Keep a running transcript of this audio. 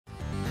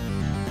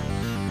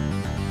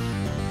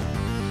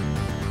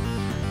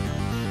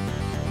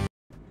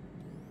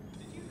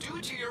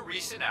Due to your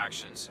recent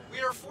actions,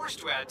 we are forced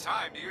to add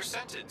time to your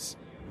sentence.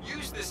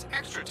 Use this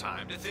extra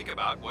time to think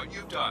about what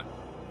you've done.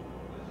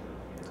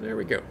 So there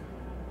we go.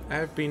 I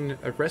have been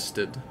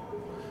arrested.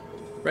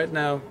 Right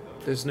now,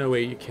 there's no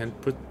way you can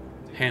put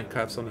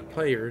handcuffs on a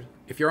player.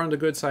 If you're on the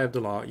good side of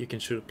the law, you can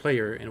shoot a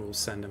player and it will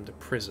send them to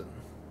prison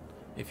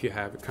if you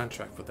have a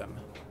contract with them.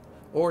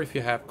 Or if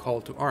you have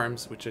call to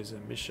arms, which is a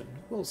mission.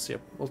 We'll see.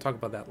 We'll talk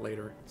about that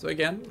later. So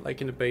again,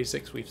 like in the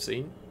basics we've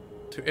seen,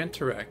 to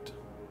interact,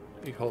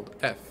 you hold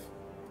F,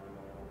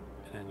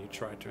 and then you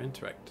try to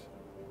interact.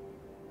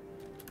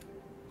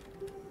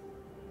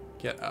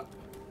 Get up.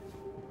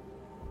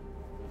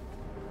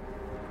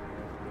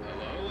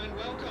 Hello and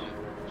welcome.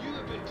 You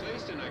have been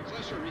placed in a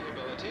Klesher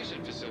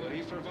rehabilitation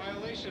facility for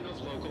violation of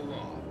local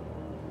law.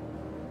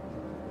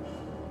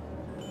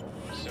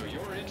 So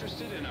you're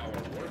interested in our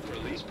work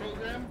release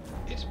program?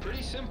 It's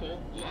pretty simple,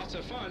 lots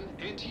of fun,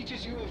 and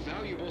teaches you a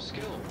valuable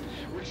skill.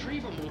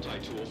 Retrieve a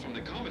multi-tool from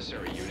the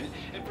commissary unit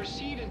and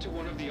proceed into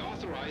one of the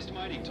authorized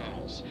mining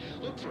tunnels.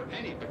 Look for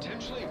any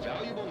potentially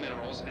valuable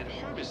minerals and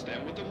harvest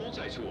them with the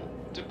multi-tool.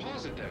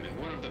 Deposit them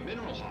in one of the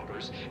mineral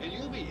hoppers, and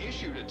you'll be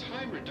issued a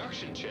time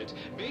reduction chit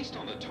based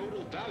on the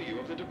total value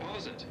of the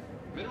deposit.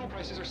 Mineral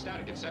prices are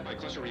static and set by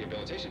Klesher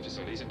rehabilitation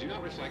facilities and do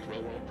not reflect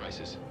real-world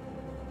prices.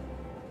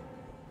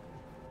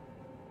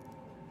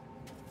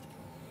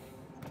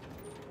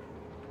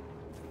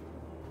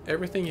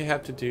 Everything you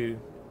have to do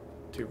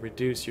to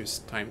reduce your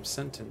time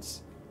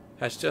sentence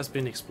has just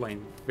been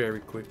explained very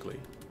quickly,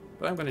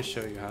 but I'm going to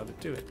show you how to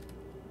do it.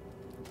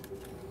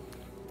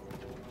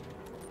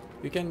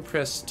 You can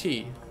press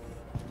T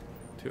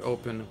to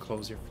open and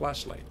close your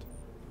flashlight.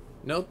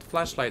 Note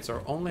flashlights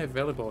are only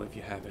available if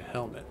you have a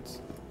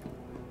helmet.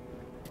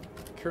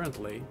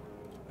 Currently,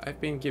 I've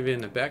been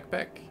given a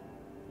backpack,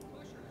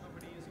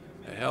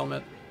 a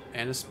helmet,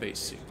 and a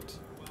spacesuit.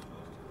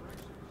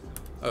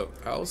 Oh,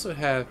 I also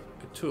have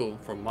a tool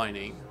for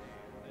mining.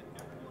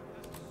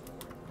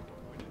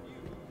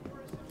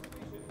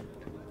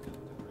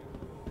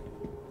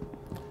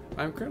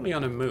 I'm currently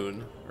on a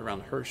moon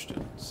around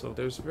Hurston, so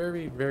there's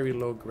very, very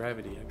low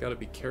gravity. I gotta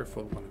be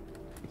careful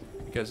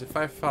because if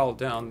I fall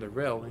down the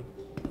railing,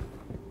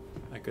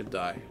 I could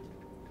die.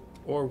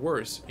 Or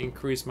worse,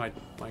 increase my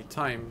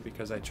time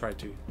because I try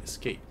to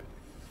escape.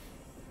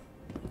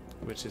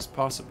 Which is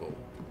possible,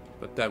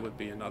 but that would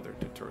be another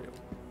tutorial.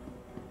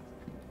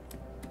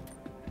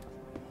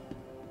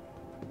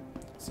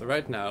 So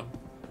right now,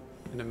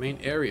 in the main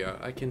area,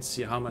 I can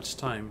see how much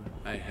time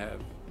I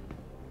have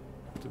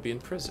to be in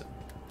prison.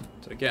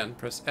 So again,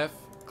 press F,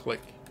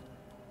 click,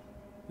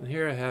 and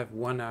here I have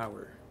 1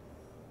 hour.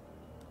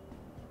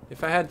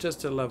 If I had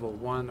just a level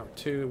 1 or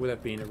 2, it would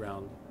have been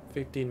around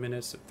 15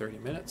 minutes to 30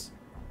 minutes.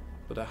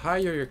 But the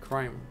higher your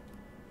crime,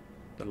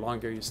 the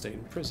longer you stay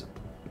in prison.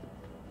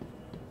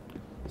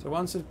 So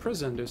once in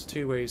prison, there's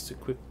two ways to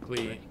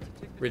quickly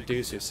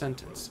reduce your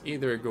sentence.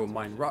 Either go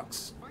mine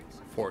rocks,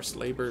 forced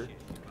labor,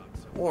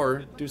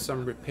 or do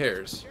some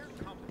repairs.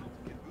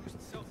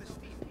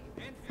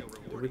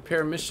 The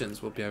repair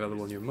missions will be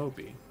available in your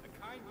Mobi.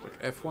 Click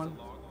F1,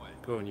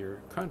 go in your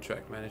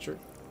contract manager,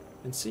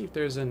 and see if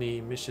there's any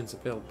missions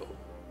available.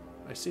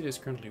 I see there's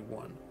currently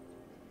one.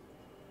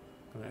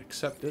 I'm going to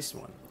accept this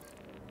one.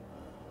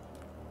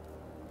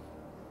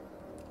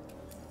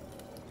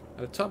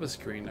 At the top of the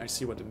screen, I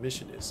see what the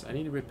mission is. I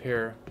need to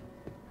repair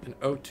an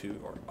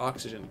O2 or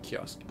oxygen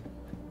kiosk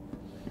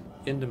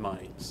in the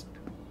mines.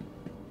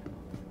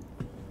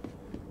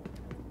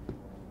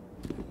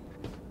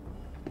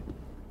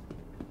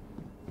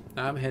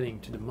 Now I'm heading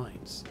to the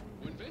mines.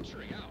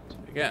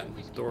 Again,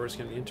 doors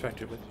can be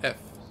interacted with F.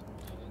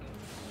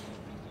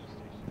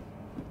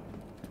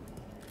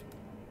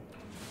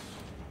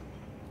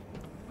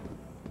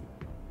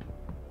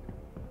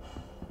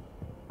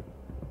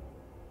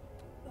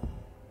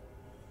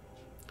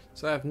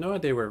 So I have no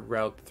idea where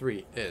Route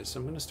 3 is, so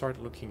I'm going to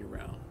start looking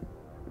around.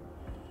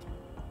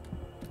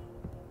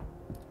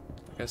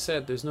 Like I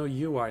said, there's no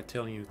UI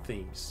telling you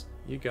things.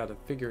 You gotta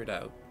figure it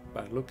out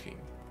by looking.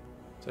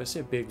 So I see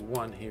a big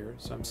 1 here,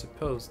 so I'm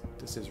supposed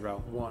this is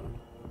Route 1.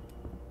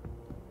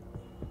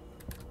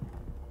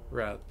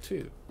 Route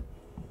 2.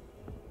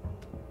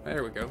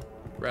 There we go.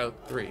 Route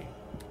 3.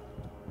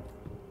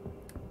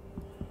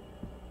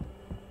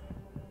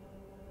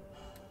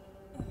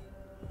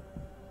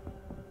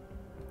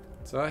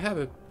 So I have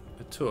a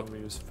tool. I'm going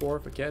to use 4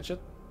 of a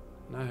gadget.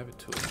 Now I have a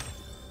tool.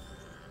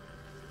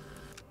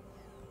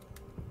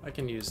 I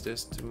can use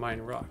this to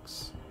mine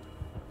rocks.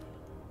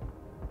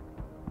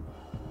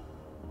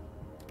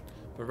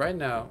 But right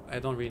now, I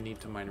don't really need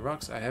to mine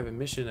rocks. I have a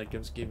mission that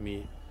give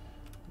me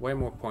way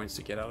more points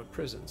to get out of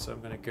prison. So I'm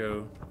going to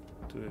go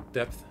to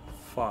depth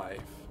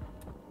 5.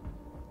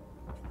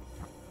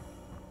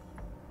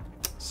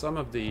 Some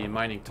of the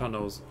mining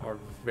tunnels are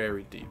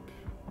very deep.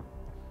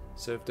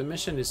 So if the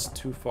mission is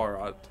too far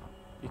out,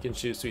 you can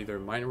choose to either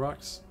mine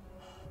rocks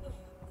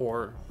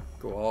or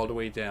go all the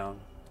way down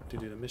to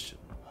do the mission.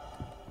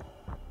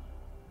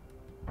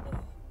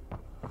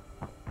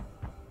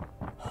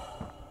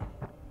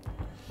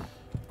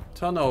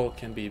 Tunnel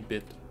can be a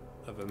bit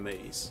of a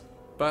maze,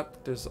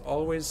 but there's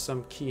always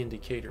some key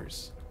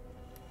indicators.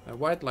 A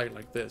white light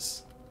like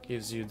this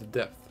gives you the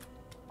depth,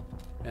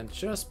 and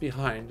just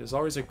behind there's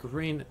always a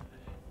green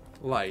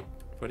light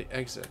for the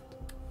exit.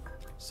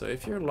 So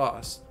if you're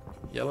lost,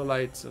 yellow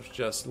lights are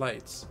just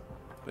lights,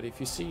 but if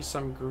you see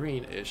some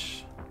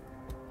greenish,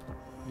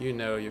 you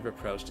know you've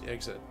approached the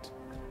exit.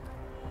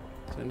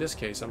 So in this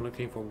case I'm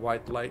looking for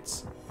white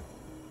lights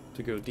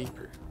to go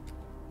deeper.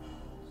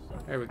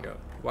 There we go,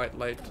 white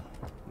light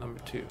number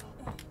 2,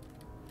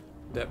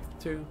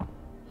 depth 2.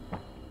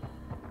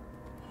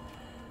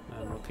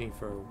 I'm looking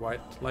for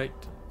white light,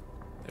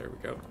 there we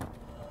go,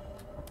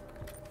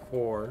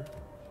 4.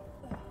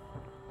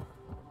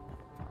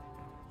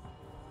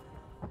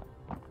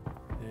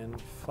 And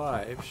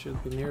 5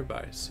 should be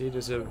nearby. See,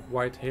 there's a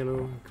white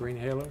halo, green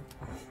halo.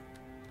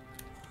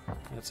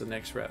 That's the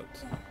next route.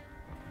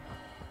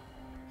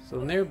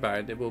 So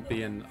nearby there will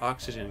be an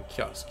oxygen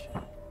kiosk.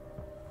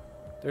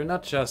 They're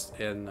not just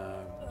an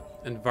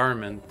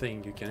environment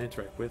thing you can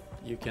interact with.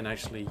 You can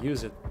actually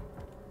use it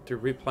to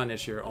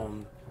replenish your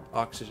own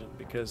oxygen,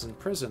 because in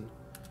prison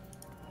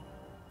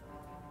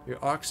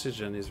your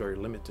oxygen is very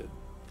limited.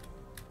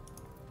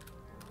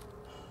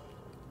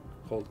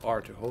 Hold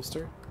R to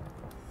holster.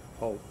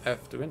 Hold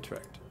F to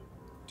interact.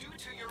 Due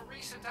to your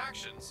recent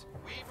actions,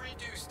 we've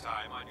reduced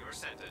time on your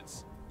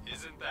sentence.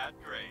 Isn't that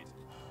great?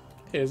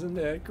 Isn't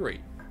that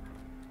great?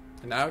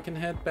 And now I can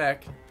head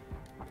back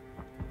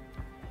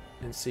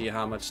and see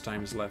how much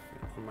time is left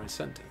on my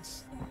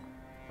sentence.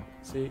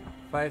 See,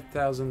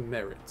 5,000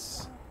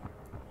 merits.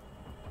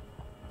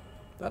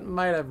 That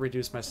might have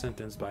reduced my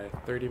sentence by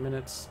 30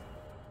 minutes,